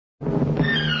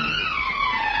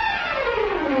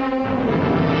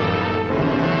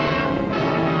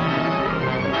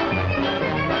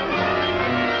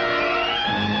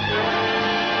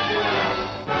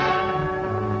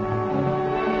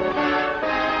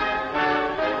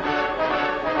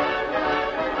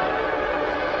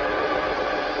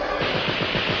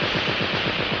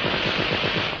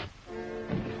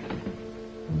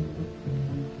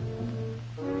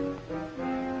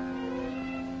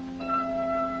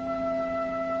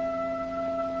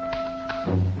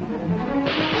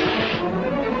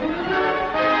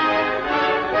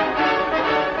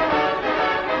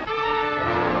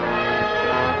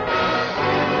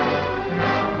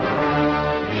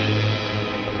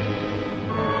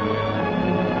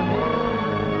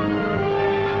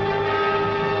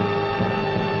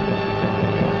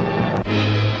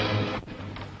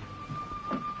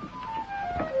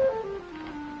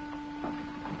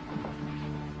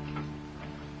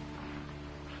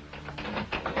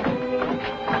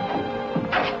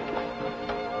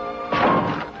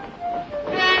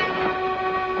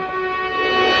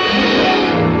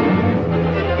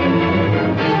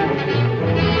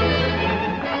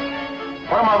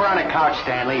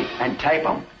Stanley, and tape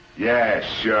them. Yeah,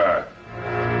 sure.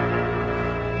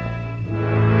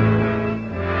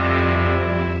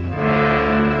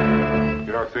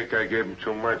 You don't think I gave him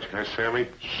too much, huh, Sammy?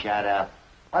 Shut up.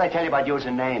 What'd I tell you about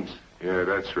using names? Yeah,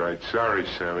 that's right. Sorry,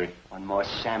 Sammy. One more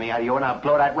Sammy out of you and I'll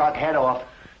blow that rock head off.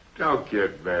 Don't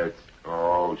get mad.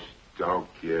 Oh, don't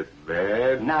get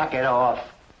mad. Knock it off.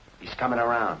 He's coming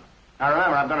around. Now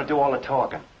remember, I'm going to do all the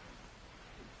talking.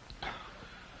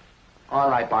 All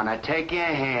right, Barnett, take your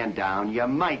hand down. You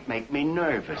might make me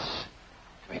nervous.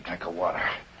 Give me a drink of water.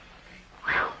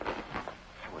 Whew.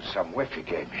 That was some whiff you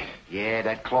gave me. Yeah,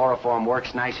 that chloroform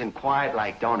works nice and quiet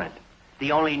like, don't it?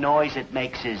 The only noise it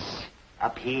makes is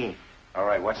up here. All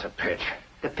right, what's the pitch?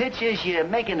 The pitch is you're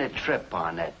making a trip,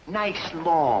 Barnett. Nice,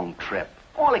 long trip.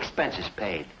 All expenses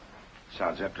paid.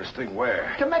 Sounds interesting.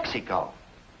 Where? To Mexico.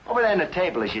 Over there on the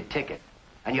table is your ticket.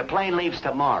 And your plane leaves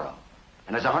tomorrow.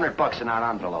 And there's $100 in that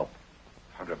envelope.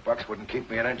 $100 wouldn't keep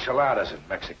me in enchiladas in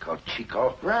Mexico,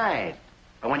 Chico. Right.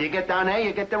 But when you get down there,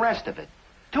 you get the rest of it.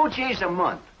 2 G's a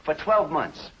month for 12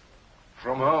 months.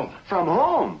 From whom? From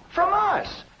whom? From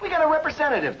us. We got a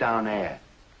representative down there.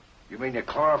 You mean you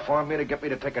chloroformed me to get me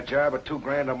to take a job at $2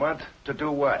 grand a month? To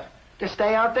do what? To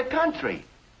stay out the country.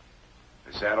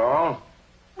 Is that all?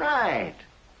 Right.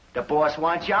 The boss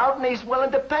wants you out and he's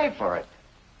willing to pay for it.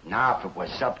 Now, if it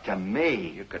was up to me...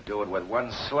 You could do it with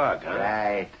one slug, huh?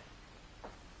 Right.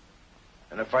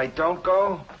 And if I don't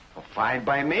go? Well, fine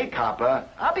by me, copper.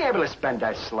 I'll be able to spend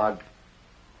that slug.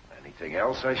 Anything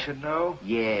else I should know?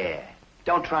 Yeah.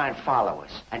 Don't try and follow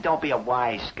us. And don't be a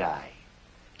wise guy.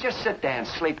 Just sit there and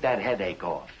sleep that headache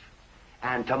off.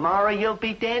 And tomorrow you'll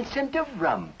be dancing to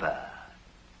rumba.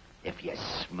 If you're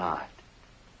smart.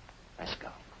 Let's go.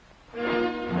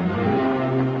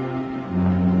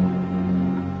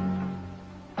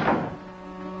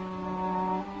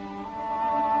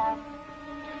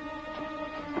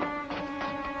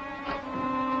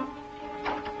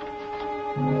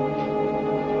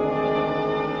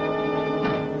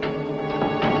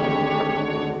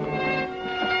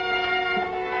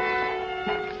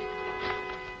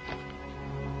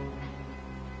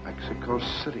 Mexico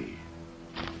City.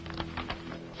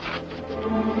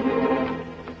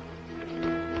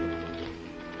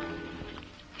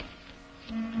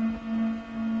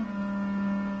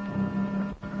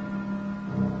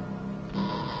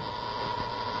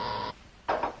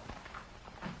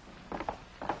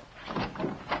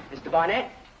 Mr.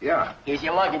 Barnett? Yeah. Here's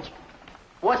your luggage.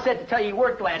 Boss said to tell you you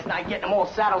worked last night getting them all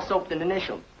saddle soaped and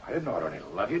initialed. I didn't order any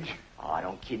luggage. Oh,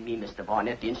 don't kid me, Mr.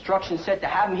 Barnett. The instructions said to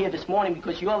have them here this morning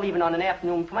because you're leaving on an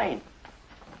afternoon plane.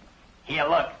 Here,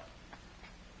 look.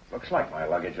 Looks like my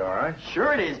luggage, all right.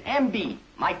 Sure it is. MB,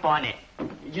 Mike Barnett.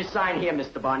 You just sign here,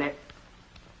 Mr. Barnett.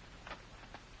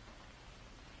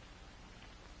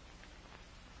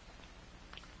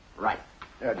 Right.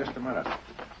 Yeah, just a minute.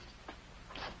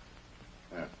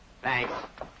 Yeah. Thanks.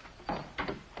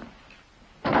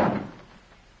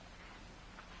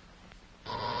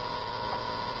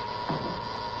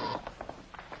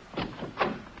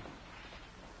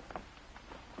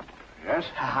 Yes?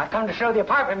 I come to show the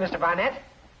apartment, Mr. Barnett.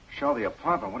 Show the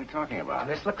apartment. What are you talking about?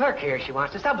 Miss Leclerc here. She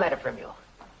wants to sublet it from you.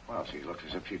 Well, she looks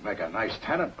as if she'd make a nice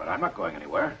tenant, but I'm not going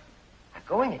anywhere. Not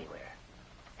going anywhere.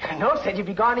 No, said you'd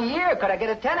be gone a year. Could I get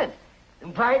a tenant?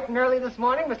 And bright and early this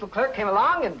morning, Miss Leclerc came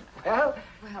along and, well...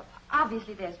 Well,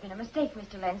 obviously there's been a mistake,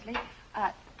 Mr. Lensley.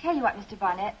 Tell you what, Mr.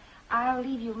 Barnett, I'll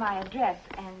leave you my address,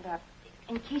 and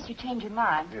in case you change your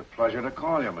mind... It'd be a pleasure to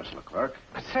call you, Miss Leclerc.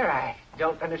 But, sir, I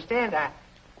don't understand.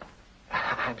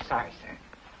 I'm sorry, sir.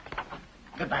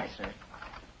 Goodbye, sir.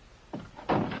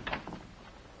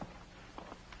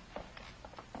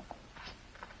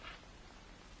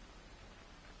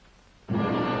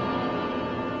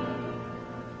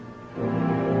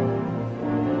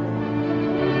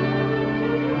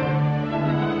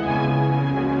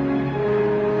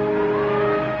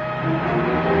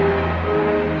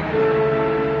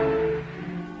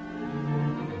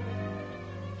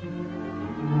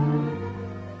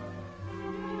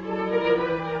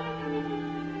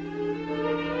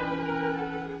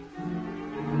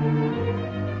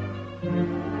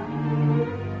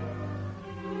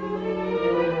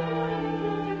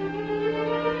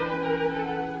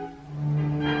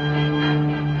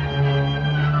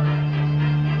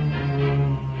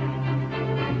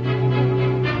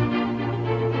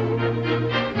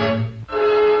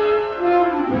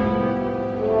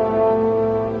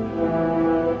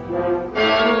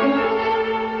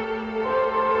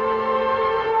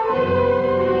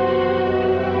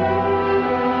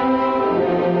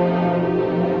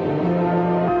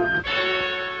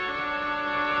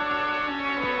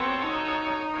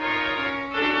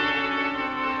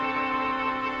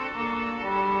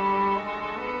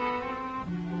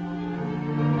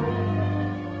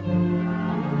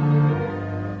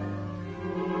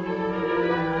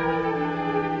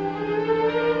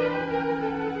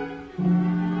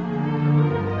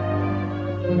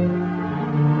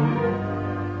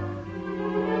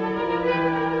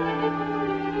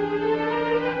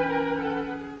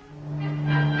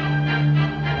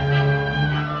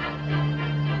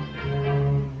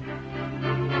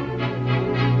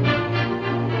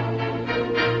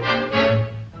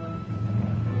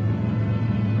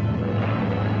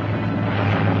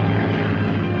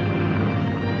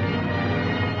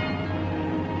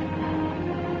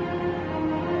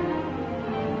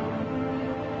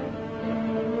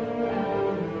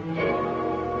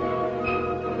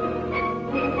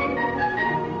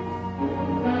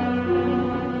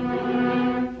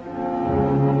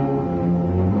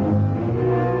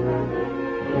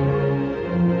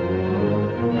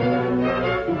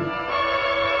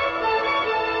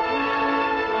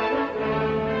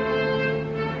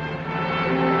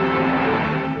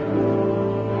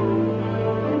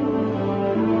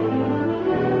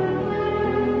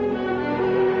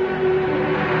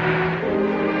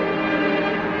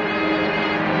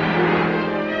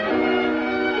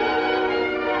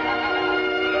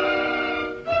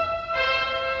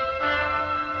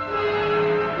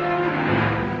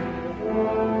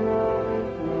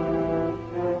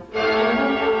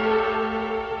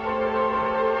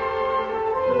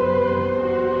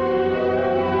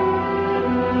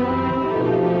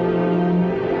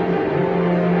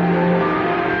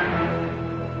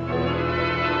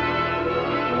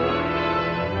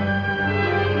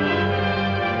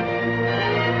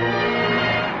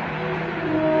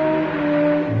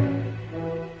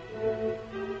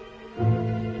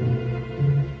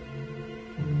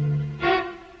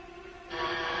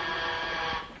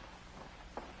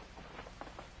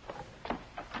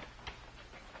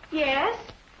 Yes?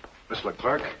 Miss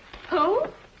Leclerc? Who?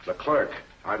 Leclerc.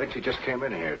 I think she just came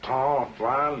in here. Tall,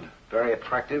 blonde, very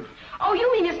attractive. Oh,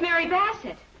 you mean Miss Mary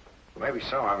Bassett. Maybe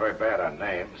so. I'm very bad on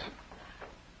names.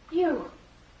 You.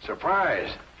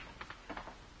 Surprise.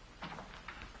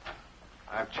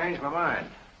 I've changed my mind.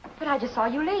 But I just saw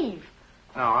you leave.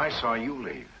 No, I saw you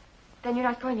leave. Then you're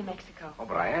not going to Mexico. Oh,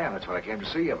 but I am. That's what I came to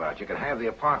see you about. You can have the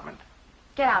apartment.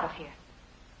 Get out of here.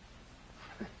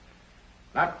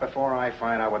 Not before I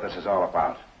find out what this is all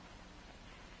about.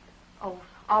 Oh,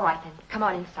 all right then. Come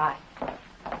on inside.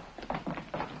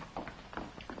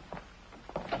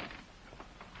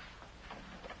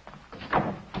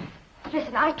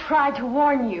 Listen, I tried to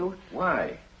warn you.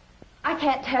 Why? I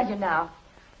can't tell you now.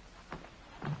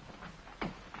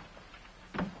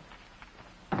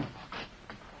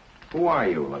 Who are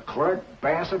you, Leclerc?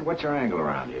 Bassett? What's your angle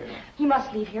around here? You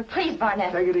must leave here. Please,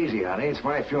 Barnett. Take it easy, honey. It's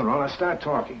my funeral. Let's start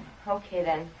talking. Okay,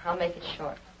 then. I'll make it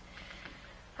short.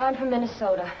 I'm from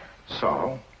Minnesota.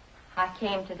 So? I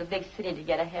came to the big city to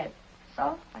get ahead.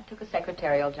 So I took a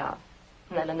secretarial job.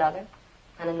 And then another.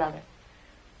 And another.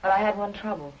 But I had one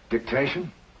trouble.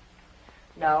 Dictation?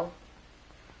 No.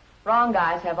 Wrong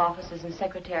guys have offices and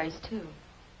secretaries, too.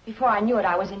 Before I knew it,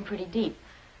 I was in pretty deep.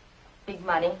 Big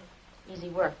money, easy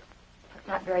work, but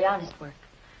not very honest work.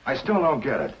 I still don't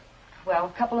get it. Well,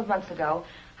 a couple of months ago,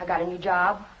 I got a new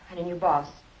job and a new boss.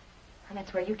 And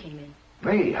that's where you came in.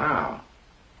 Me? How?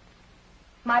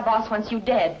 My boss wants you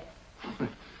dead.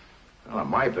 Well, in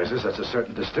my business, that's a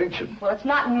certain distinction. Well, it's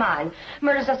not in mine.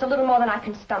 Murder's just a little more than I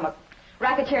can stomach.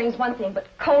 Racketeering's one thing, but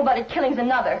cold-blooded killing's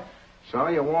another. So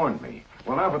you warned me.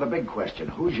 Well, now for the big question.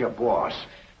 Who's your boss?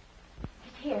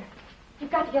 He's here. You've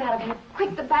got to get out of here.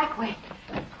 Quick, the back way.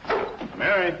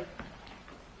 Mary.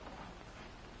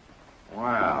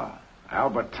 Wow.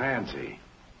 Albert Tansey.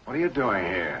 What are you doing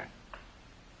here?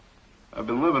 I've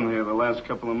been living here the last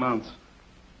couple of months.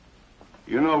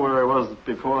 You know where I was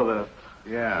before that.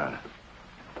 Yeah.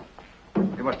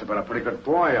 You must have been a pretty good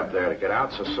boy up there to get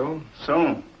out so soon.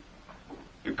 Soon?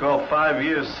 You call 5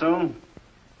 years soon?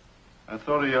 I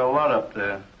thought of you a lot up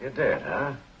there. You did,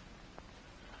 huh?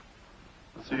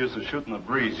 What's the use of shooting the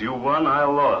breeze? You won, I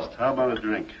lost. How about a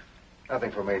drink?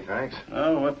 Nothing for me, thanks.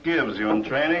 Oh, what gives? You in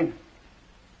training?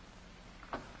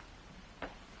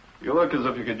 You look as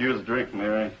if you could use a drink,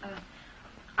 Mary.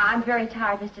 I'm very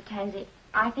tired, Mr. Tansey.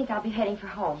 I think I'll be heading for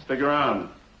home. Stick around.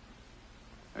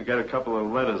 I got a couple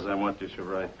of letters I want you to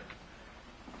write.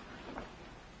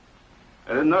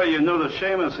 I didn't know you knew the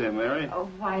Shamus here, Mary. Oh,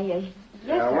 why, yes,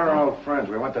 Yeah, sir. we're old friends.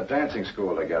 We went to dancing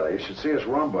school together. You should see us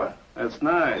rumba. That's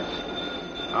nice.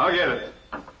 I'll get it.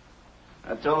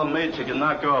 I told the maid she can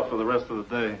knock off for the rest of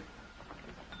the day.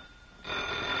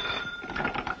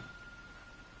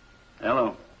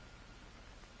 Hello.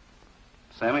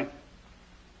 Sammy?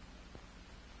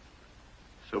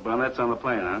 So Barnett's on the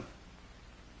plane, huh?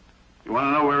 You want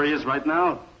to know where he is right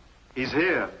now? He's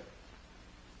here.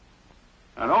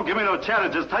 Now, don't give me no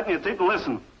chatter. Just tighten your teeth and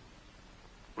listen.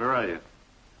 Where are you?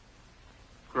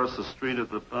 Across the street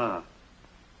at the bar.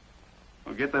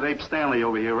 Well, get that ape Stanley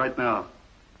over here right now.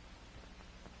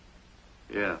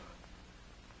 Yeah.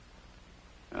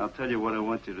 I'll tell you what I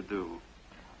want you to do.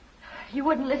 You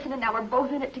wouldn't listen, and now we're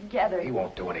both in it together. He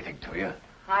won't do anything to you.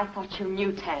 I thought you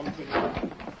knew Tansey.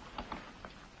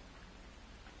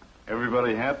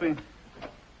 Everybody happy?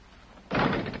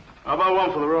 How about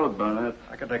one for the road, Barnett?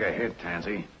 I can take a hit,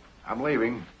 Tansey. I'm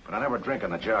leaving, but I never drink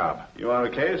on the job. You want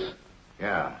a case?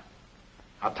 Yeah.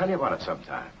 I'll tell you about it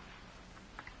sometime.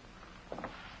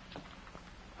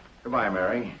 Goodbye,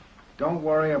 Mary. Don't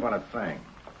worry about a thing.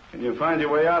 Can you find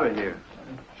your way out of here?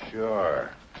 Sure.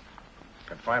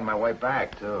 Can find my way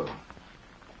back, too.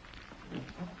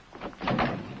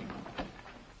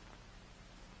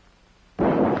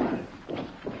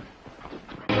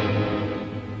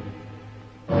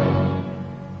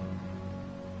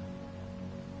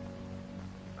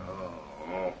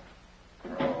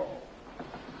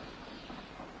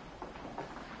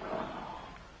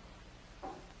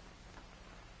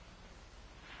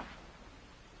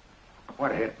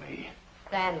 What hit me?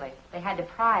 Stanley. They had to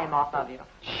pry him off of you.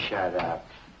 Shut up.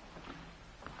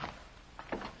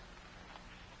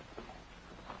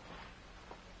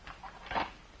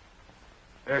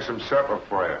 Here's some supper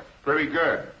for you. Pretty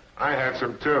good. I had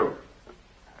some, too.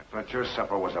 I thought your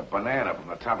supper was a banana from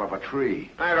the top of a tree.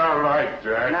 I don't like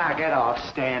that. Now, get off,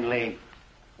 Stanley.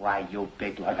 Why, you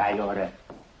big lug, I oughta...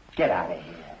 Get out of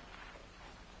here.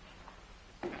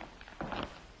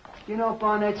 You know,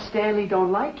 Barnett, Stanley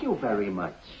don't like you very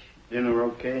much. Dinner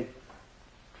okay?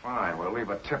 Fine, we'll leave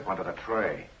a tip under the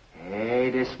tray.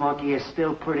 Hey, this monkey is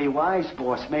still pretty wise,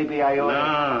 boss. Maybe I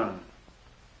oughta...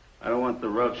 No. I don't want the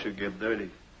rug should get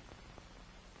dirty.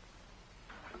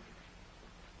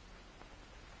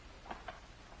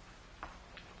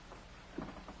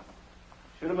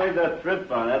 Should have made that trip,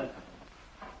 Barnett.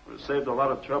 Would have saved a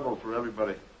lot of trouble for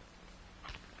everybody.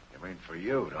 You mean for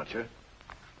you, don't you? It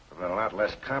would have been a lot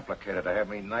less complicated to have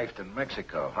me knifed in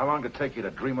Mexico. How long did it take you to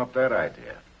dream up that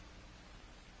idea?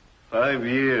 5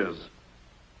 years.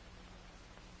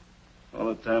 All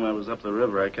the time I was up the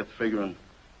river, I kept figuring,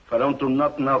 if I don't do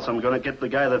nothing else, I'm going to get the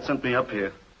guy that sent me up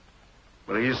here.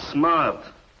 But he's smart.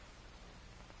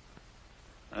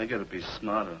 I got to be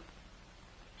smarter.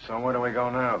 So where do we go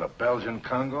now? The Belgian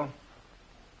Congo?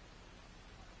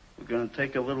 We're going to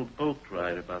take a little boat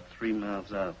ride about 3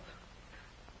 miles out.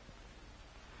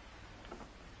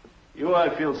 You,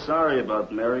 I feel sorry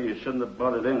about, Mary. You shouldn't have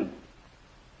butted in.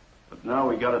 But now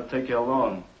we got to take you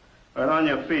along. Right on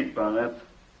your feet, Barnett.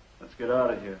 Let's get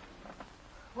out of here.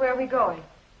 Where are we going?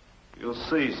 You'll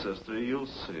see, sister. You'll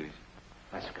see.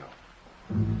 Let's go.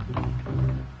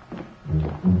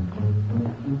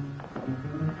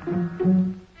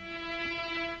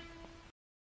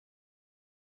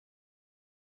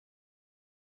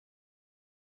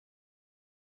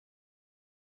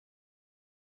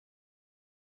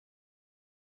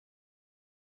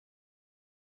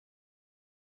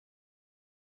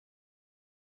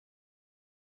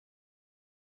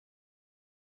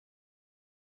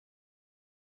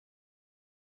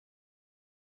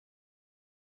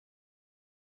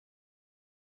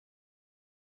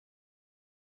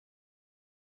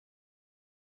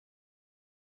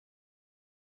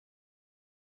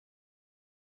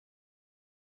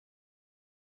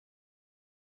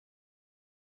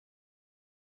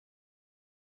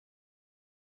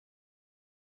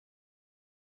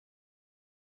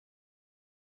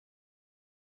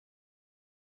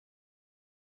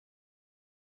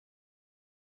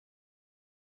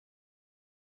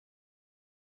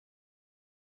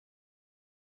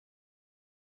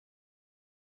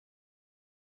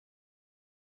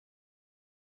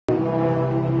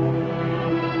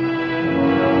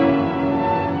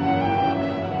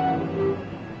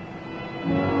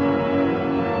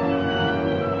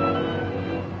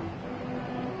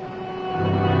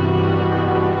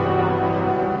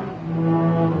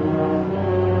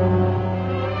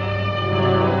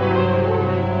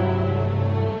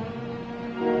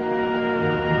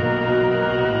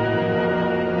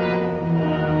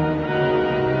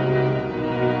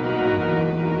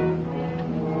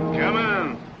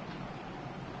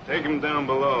 Down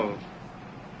below.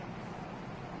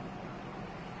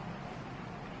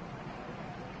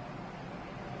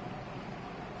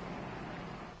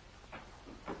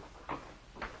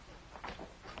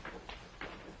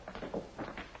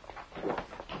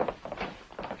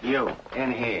 You,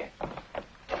 in here.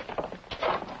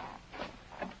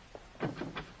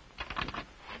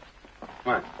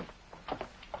 What?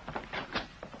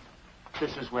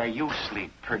 This is where you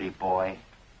sleep, pretty boy.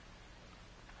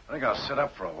 I think I'll sit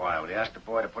up for a while. Will you ask the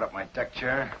boy to put up my deck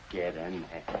chair? Get in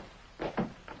there.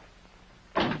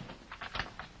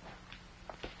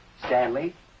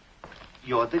 Stanley,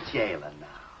 you're the jailer now.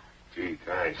 Gee,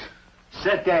 thanks.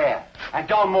 Sit there and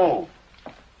don't move.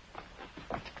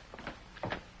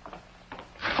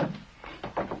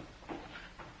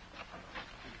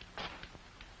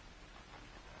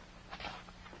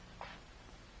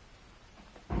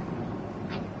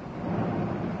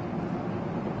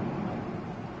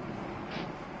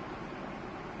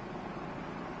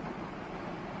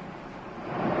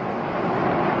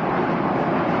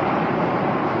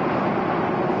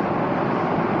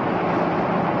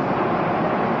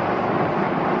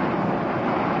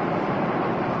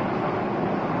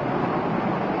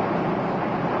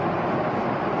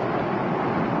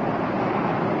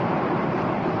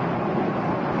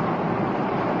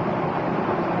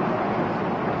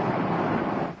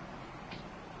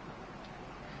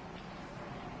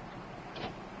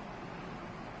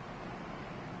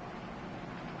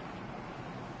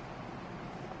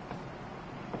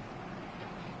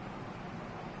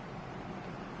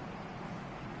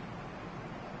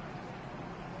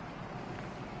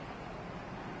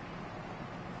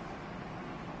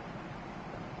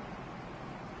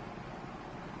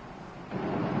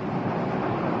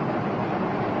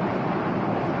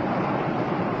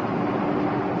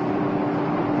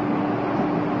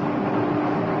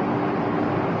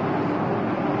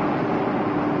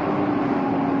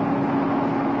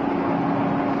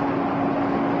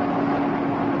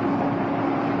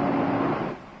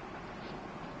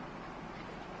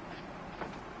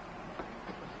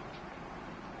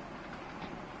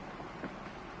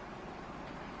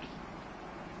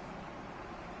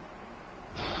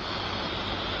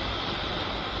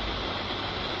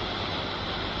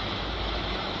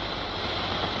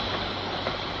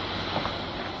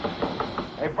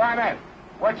 Barnett,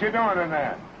 what you doing in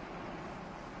there?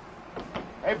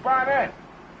 Hey, Barnett.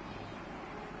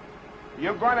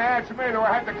 You're going to answer me, or do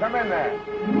I have to come in there?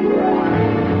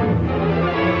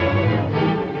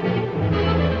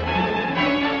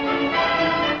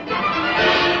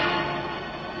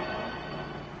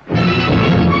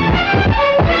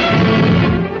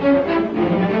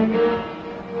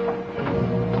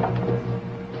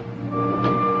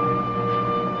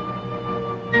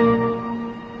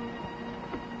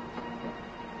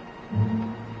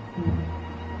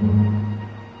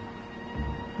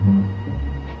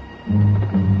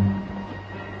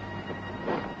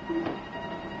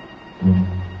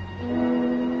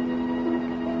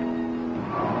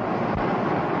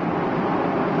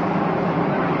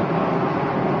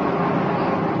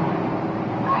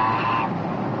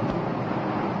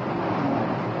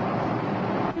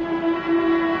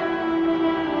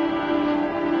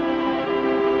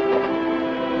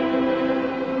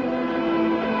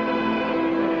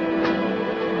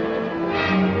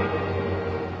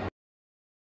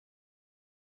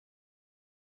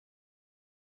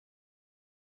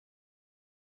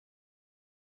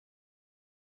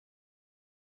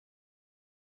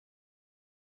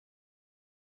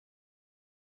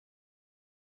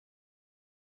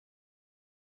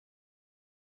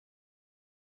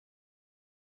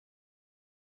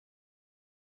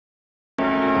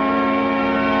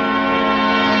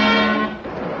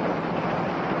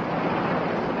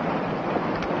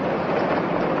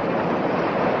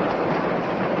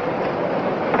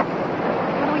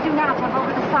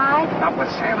 Up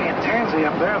with Sammy and Tansy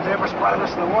up there. If they ever spotted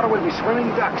us in the water, we'd be swimming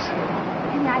ducks.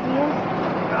 Any ideas?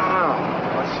 I don't know.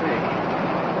 Let's see.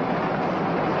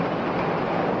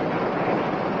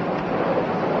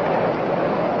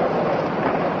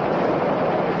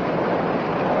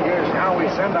 Here's how we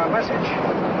send our message.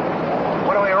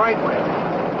 What do we write with?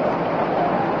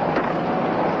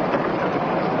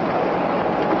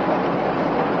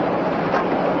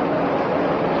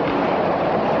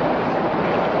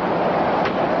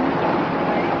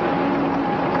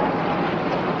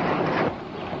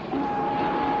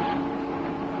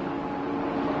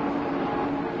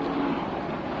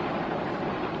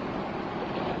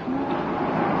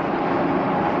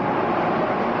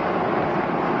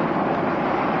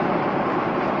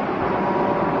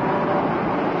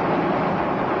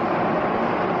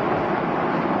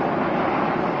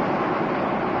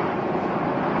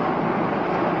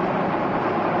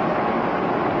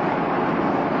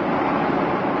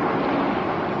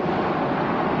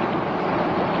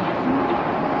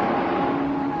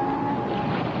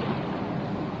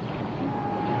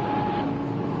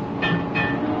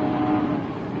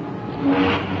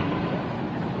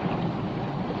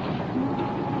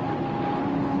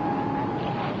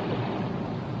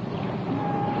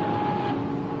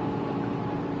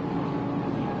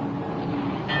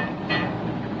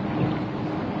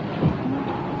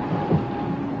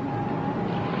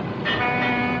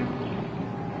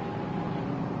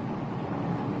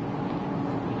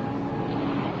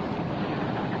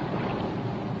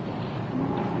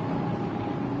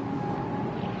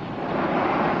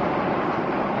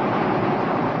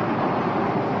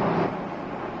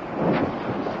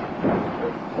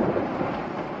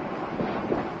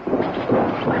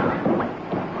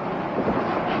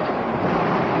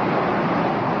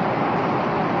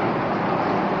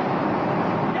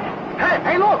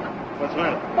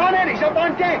 He's up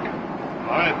on deck.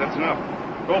 All right, that's enough.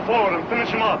 Go forward and finish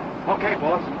him up. Okay,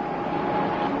 boss.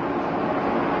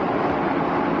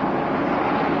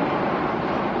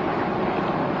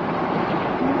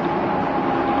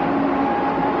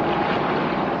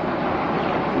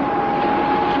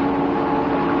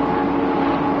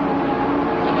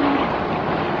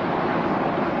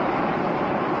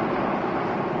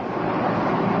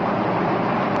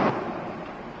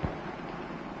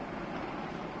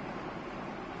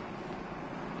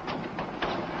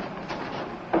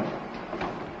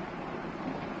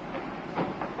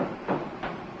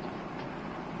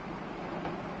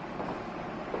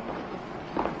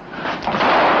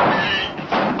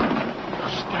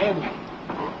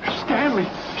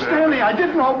 Stanley, I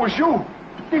didn't know it was you.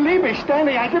 Believe me,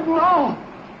 Stanley, I didn't know.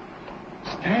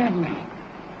 Stanley.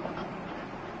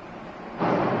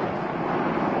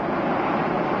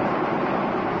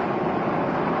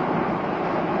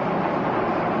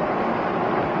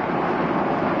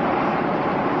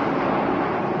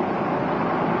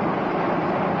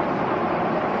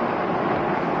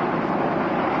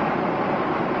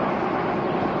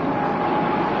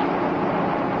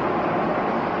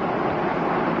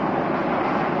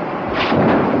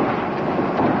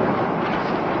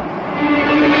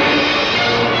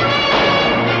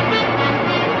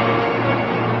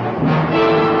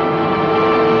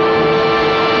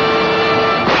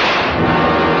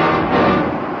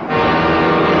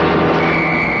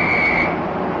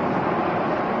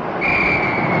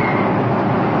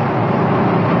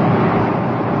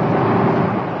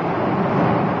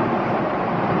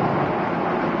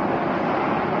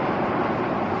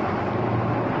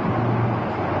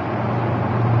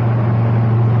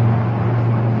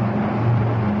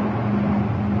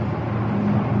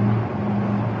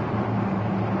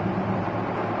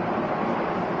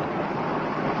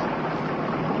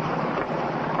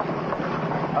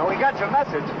 we got your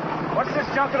message. What's this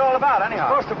junket all about,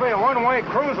 anyhow? Supposed to be a one-way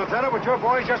cruise, Lieutenant, but your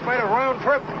boys just made a round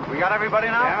trip. We got everybody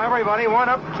now? Yeah, everybody.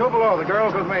 One up, two below. The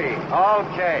girls with me.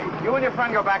 Okay. You and your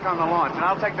friend go back on the launch, and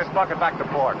I'll take this bucket back to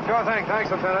port. Sure thing.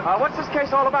 Thanks, Lieutenant. What's this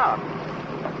case all about?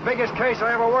 Biggest case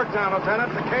I ever worked on,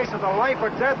 Lieutenant. The case of the life or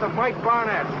death of Mike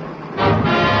Barnett.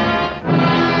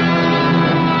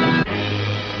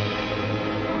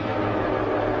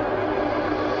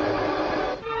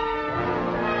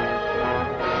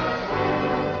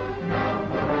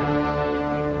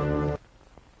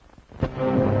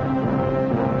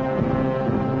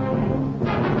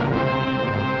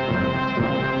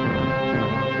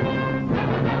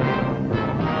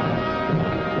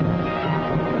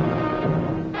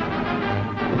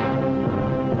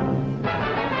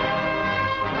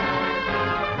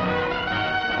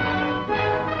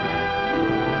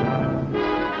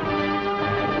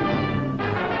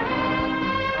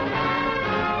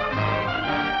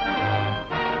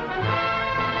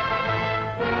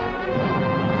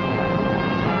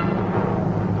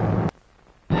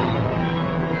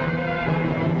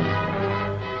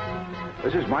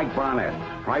 This is Mike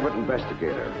Barnett, private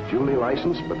investigator, duly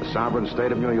licensed with the sovereign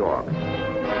state of New York.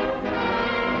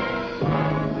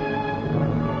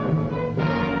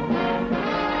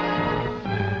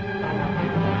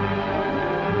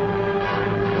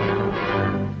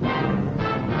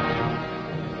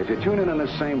 If you tune in on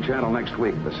this same channel next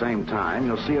week at the same time,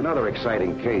 you'll see another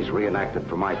exciting case reenacted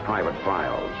from my private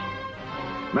files.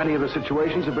 Many of the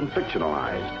situations have been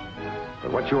fictionalized,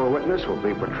 but what you will witness will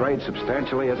be portrayed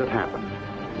substantially as it happened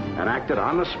and acted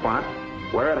on the spot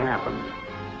where it happened.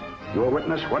 You will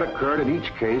witness what occurred in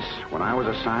each case when I was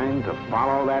assigned to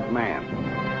follow that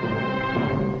man.